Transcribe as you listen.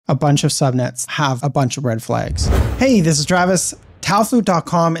a bunch of subnets have a bunch of red flags. Hey, this is Travis.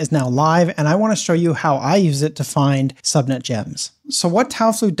 TAOFlute.com is now live, and I want to show you how I use it to find subnet gems. So what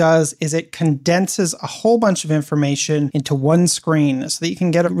TAOFlute does is it condenses a whole bunch of information into one screen so that you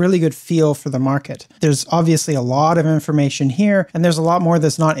can get a really good feel for the market. There's obviously a lot of information here, and there's a lot more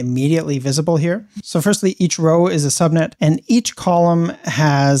that's not immediately visible here. So firstly, each row is a subnet, and each column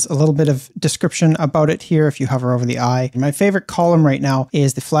has a little bit of description about it here if you hover over the eye. My favorite column right now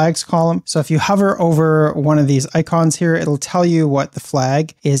is the flags column. So if you hover over one of these icons here, it'll tell you what the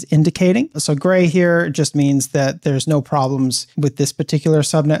flag is indicating. So gray here just means that there's no problems with this particular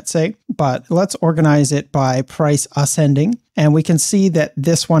subnet, say, but let's organize it by price ascending. And we can see that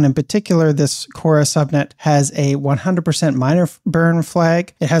this one in particular, this Cora subnet, has a 100% miner burn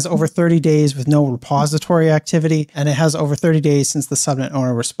flag. It has over 30 days with no repository activity, and it has over 30 days since the subnet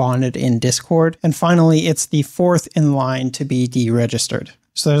owner responded in Discord. And finally, it's the fourth in line to be deregistered.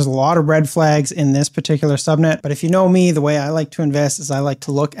 So there's a lot of red flags in this particular subnet, but if you know me, the way I like to invest is I like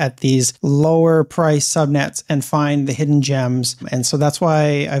to look at these lower price subnets and find the hidden gems. And so that's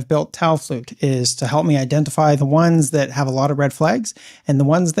why I've built TAOFlute, is to help me identify the ones that have a lot of red flags and the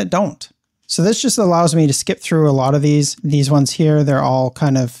ones that don't. So this just allows me to skip through a lot of these ones here. They're all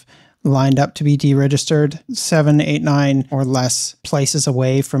kind of lined up to be deregistered, 7, 8, 9 or less places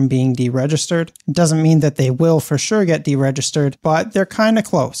away from being deregistered. It doesn't mean that they will for sure get deregistered, but they're kind of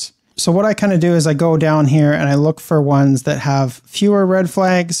close. So what I kind of do is I go down here and I look for ones that have fewer red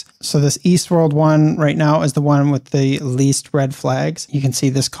flags. So this Eastworld one right now is the one with the least red flags. You can see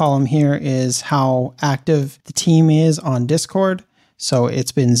this column here is how active the team is on Discord. So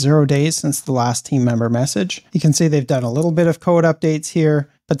it's been 0 days since the last team member message. You can see they've done a little bit of code updates here.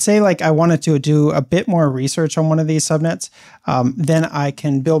 But say like I wanted to do a bit more research on one of these subnets, then I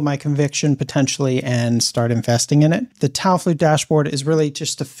can build my conviction potentially and start investing in it. The TAOFlute dashboard is really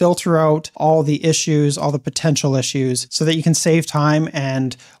just to filter out all the issues, all the potential issues, so that you can save time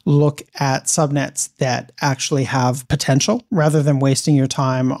and look at subnets that actually have potential rather than wasting your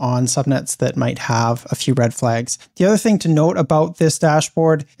time on subnets that might have a few red flags. The other thing to note about this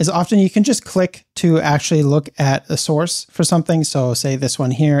dashboard is often you can just click to actually look at a source for something. So say this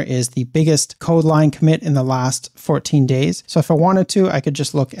one here is the biggest Codeline commit in the last 14 days. So if I wanted to, I could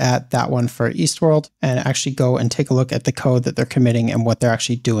just look at that one for Eastworld and actually go and take a look at the code that they're committing and what they're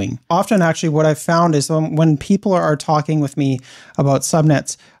actually doing. Often actually what I've found is when people are talking with me about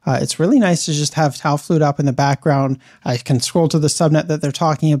subnets, it's really nice to just have TAOFlute up in the background. I can scroll to the subnet that they're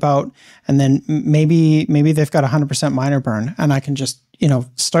talking about, and then maybe they've got 100% miner burn, and I can just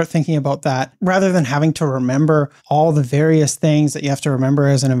start thinking about that rather than having to remember all the various things that you have to remember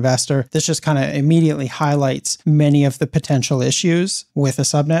as an investor. This just kind of immediately highlights many of the potential issues with a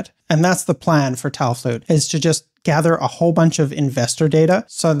subnet. And that's the plan for TAOFlute, is to just gather a whole bunch of investor data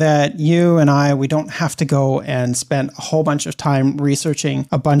so that you and we don't have to go and spend a whole bunch of time researching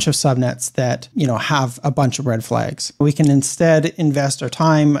a bunch of subnets that, have a bunch of red flags. We can instead invest our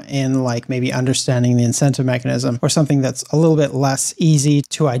time in like maybe understanding the incentive mechanism or something that's a little bit less easy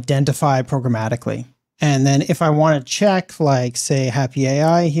to identify programmatically. And then if I want to check, like say Happy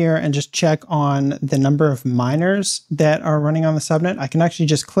AI here, and just check on the number of miners that are running on the subnet, I can actually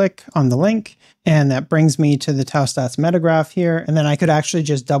just click on the link, and that brings me to the TAOStats metagraph here. And then I could actually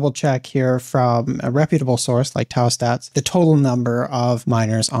just double check here from a reputable source like TAOStats, the total number of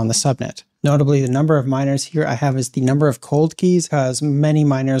miners on the subnet. Notably, the number of miners here I have is the number of cold keys, because many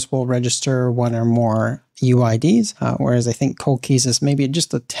miners will register one or more UIDs, whereas I think cold keys is maybe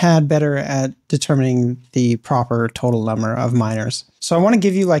just a tad better at determining the proper total number of miners. So I want to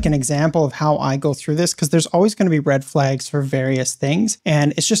give you like an example of how I go through this, because there's always going to be red flags for various things,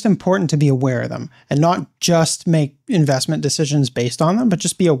 and it's just important to be aware of them and not just make investment decisions based on them, but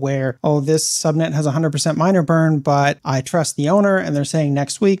just be aware, oh, this subnet has 100% miner burn, but I trust the owner and they're saying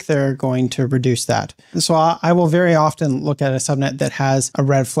next week they're going to reduce that. So I will very often look at a subnet that has a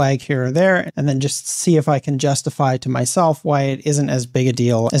red flag here or there, and then just see if I can justify to myself why it isn't as big a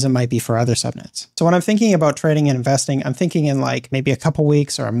deal as it might be for other subnets. So when I'm thinking about trading and investing, I'm thinking in like maybe a couple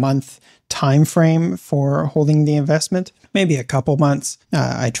weeks or a month time frame for holding the investment, maybe a couple months.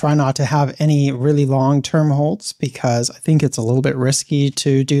 I try not to have any really long-term holds because I think it's a little bit risky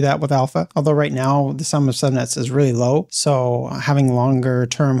to do that with alpha. Although right now the sum of subnets is really low. So having longer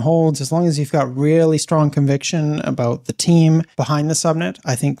term holds, as long as you've got really strong conviction about the team behind the subnet,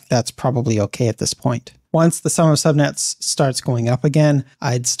 I think that's probably okay at this point. Once the sum of subnets starts going up again,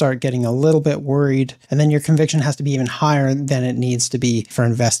 I'd start getting a little bit worried. And then your conviction has to be even higher than it needs to be for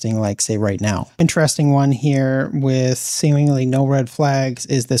investing, like say right now. Interesting one here with seemingly no red flags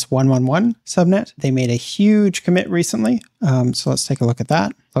is this 111 subnet. They made a huge commit recently. So let's take a look at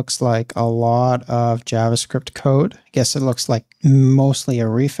that. Looks like a lot of JavaScript code. I guess it looks like mostly a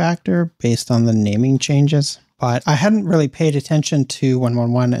refactor based on the naming changes. But I hadn't really paid attention to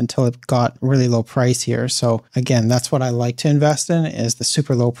 111 until it got really low price here. So again, that's what I like to invest in, is the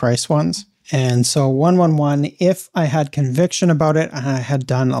super low price ones. And so 111, if I had conviction about it and I had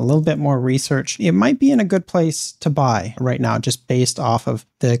done a little bit more research, it might be in a good place to buy right now, just based off of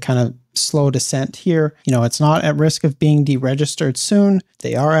the kind of slow descent here. You know, it's not at risk of being deregistered soon.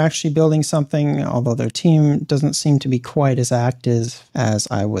 They are actually building something, although their team doesn't seem to be quite as active as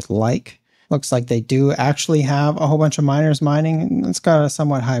I would like. Looks like they do actually have a whole bunch of miners mining. It's got a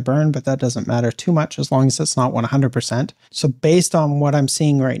somewhat high burn, but that doesn't matter too much as long as it's not 100%. So based on what I'm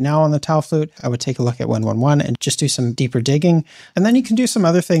seeing right now on the TAOFlute, I would take a look at 111 and just do some deeper digging. And then you can do some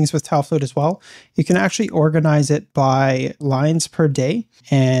other things with TAOFlute as well. You can actually organize it by lines per day.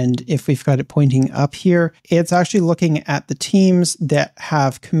 And if we've got it pointing up here, it's actually looking at the teams that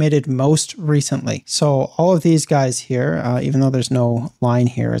have committed most recently. So all of these guys here, even though there's no line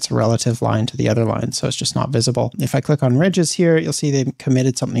here, it's a relative line to the other line, so it's just not visible. If I click on Ridges here, you'll see they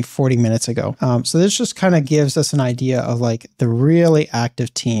committed something 40 minutes ago. So this just kind of gives us an idea of like the really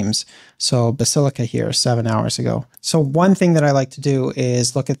active teams. So Basilica here 7 hours ago. So one thing that I like to do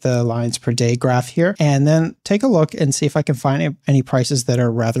is look at the lines per day graph here and then take a look and see if I can find any prices that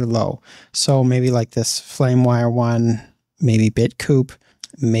are rather low. So maybe like this FlameWire one, maybe BitCoop,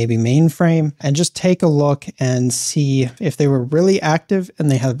 maybe Mainframe, and just take a look and see if they were really active and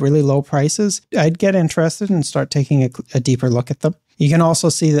they had really low prices. I'd get interested and start taking a deeper look at them. You can also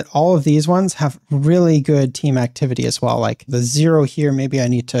see that all of these ones have really good team activity as well. Like the 0 here, maybe I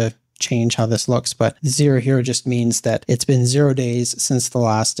need to change how this looks, but 0 here just means that it's been 0 days since the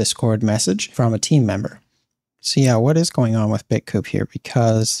last Discord message from a team member. So yeah, what is going on with BitCoop here?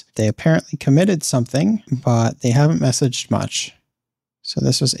 Because they apparently committed something, but they haven't messaged much. So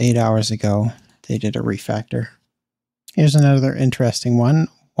this was 8 hours ago. They did a refactor. Here's another interesting one,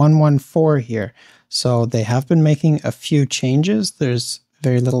 114 here. So they have been making a few changes. There's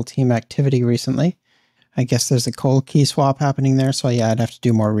very little team activity recently. I guess there's a cold key swap happening there. So yeah, I'd have to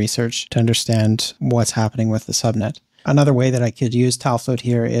do more research to understand what's happening with the subnet. Another way that I could use TAOFlute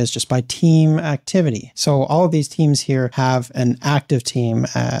here is just by team activity. So all of these teams here have an active team,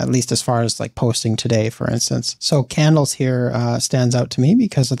 at least as far as like posting today, for instance. So Candles here stands out to me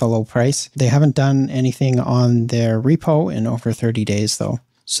because of the low price. They haven't done anything on their repo in over 30 days though.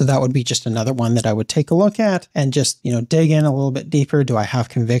 So that would be just another one that I would take a look at and just, you know, dig in a little bit deeper. Do I have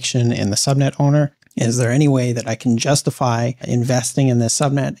conviction in the subnet owner? Is there any way that I can justify investing in this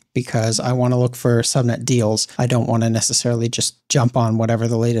subnet? Because I want to look for subnet deals. I don't want to necessarily just jump on whatever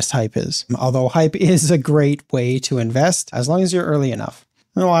the latest hype is. Although hype is a great way to invest as long as you're early enough.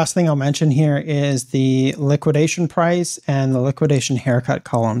 And the last thing I'll mention here is the liquidation price and the liquidation haircut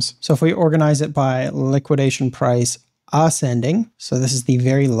columns. So if we organize it by liquidation price ascending, so this is the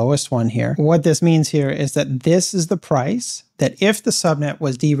very lowest one here. What this means here is that this is the price that if the subnet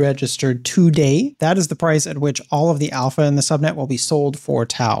was deregistered today, that is the price at which all of the alpha in the subnet will be sold for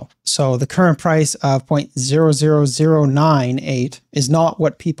tau. So the current price of 0.00098 is not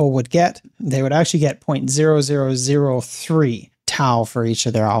what people would get. They would actually get 0.0003 tau for each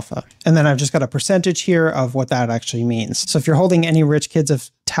of their alpha. And then I've just got a percentage here of what that actually means. So if you're holding any rich kids of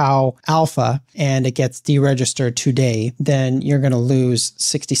tau alpha and it gets deregistered today, then you're going to lose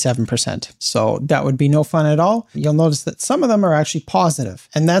 67%. So that would be no fun at all. You'll notice that some of them are actually positive.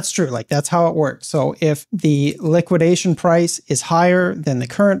 And that's true. Like that's how it works. So if the liquidation price is higher than the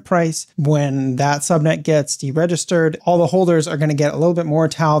current price, when that subnet gets deregistered, all the holders are going to get a little bit more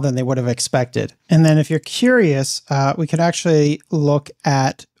tau than they would have expected. And then if you're curious, we could actually look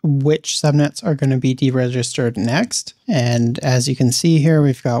at which subnets are going to be deregistered next. And as you can see here,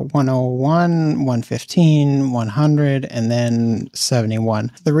 we've got 101, 115, 100, and then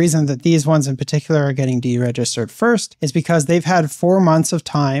 71. The reason that these ones in particular are getting deregistered first is because they've had 4 months of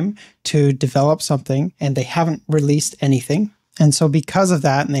time to develop something and they haven't released anything. And so because of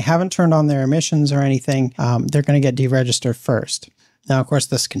that, and they haven't turned on their emissions or anything, they're going to get deregistered first. Now, of course,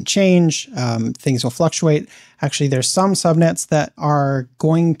 this can change. Things will fluctuate. Actually, there's some subnets that are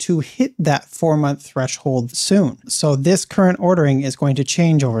going to hit that 4-month threshold soon. So this current ordering is going to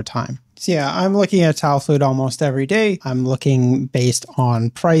change over time. So yeah, I'm looking at TAOFlute almost every day. I'm looking based on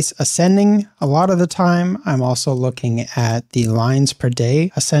price ascending a lot of the time. I'm also looking at the lines per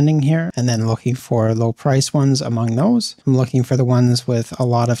day ascending here, and then looking for low price ones among those. I'm looking for the ones with a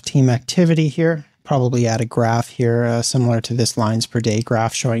lot of team activity here. Probably add a graph here similar to this lines per day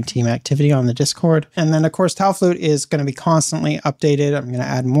graph showing team activity on the Discord. And then of course TAOFlute is going to be constantly updated. I'm going to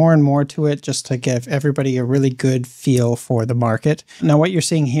add more and more to it just to give everybody a really good feel for the market. Now what you're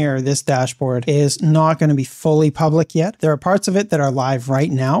seeing here, this dashboard is not going to be fully public yet. There are parts of it that are live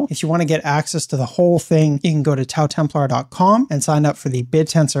right now. If you want to get access to the whole thing, you can go to taotemplar.com and sign up for the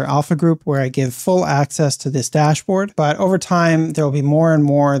Bittensor Alpha group where I give full access to this dashboard. But over time, there will be more and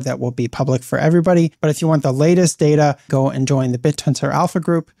more that will be public for everybody. But if you want the latest data, go and join the Bittensor Alpha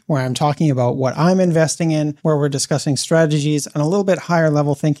group, where I'm talking about what I'm investing in, where we're discussing strategies and a little bit higher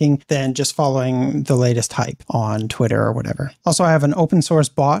level thinking than just following the latest hype on Twitter or whatever. Also, I have an open source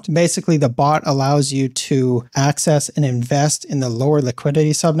bot. Basically, the bot allows you to access and invest in the lower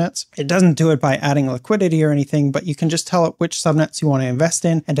liquidity subnets. It doesn't do it by adding liquidity or anything, but you can just tell it which subnets you want to invest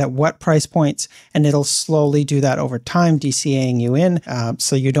in and at what price points, and it'll slowly do that over time, DCAing you in,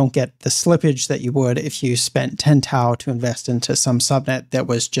 so you don't get the slippage that you would if you spent 10 TAO to invest into some subnet that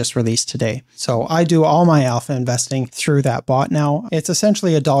was just released today. So I do all my alpha investing through that bot now. It's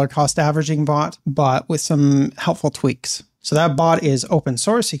essentially a dollar cost averaging bot, but with some helpful tweaks. So that bot is open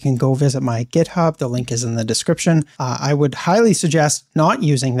source. You can go visit my GitHub. The link is in the description. I would highly suggest not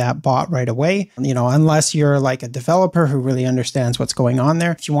using that bot right away, unless you're like a developer who really understands what's going on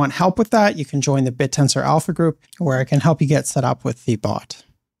there. If you want help with that, you can join the Bittensor Alpha group where I can help you get set up with the bot.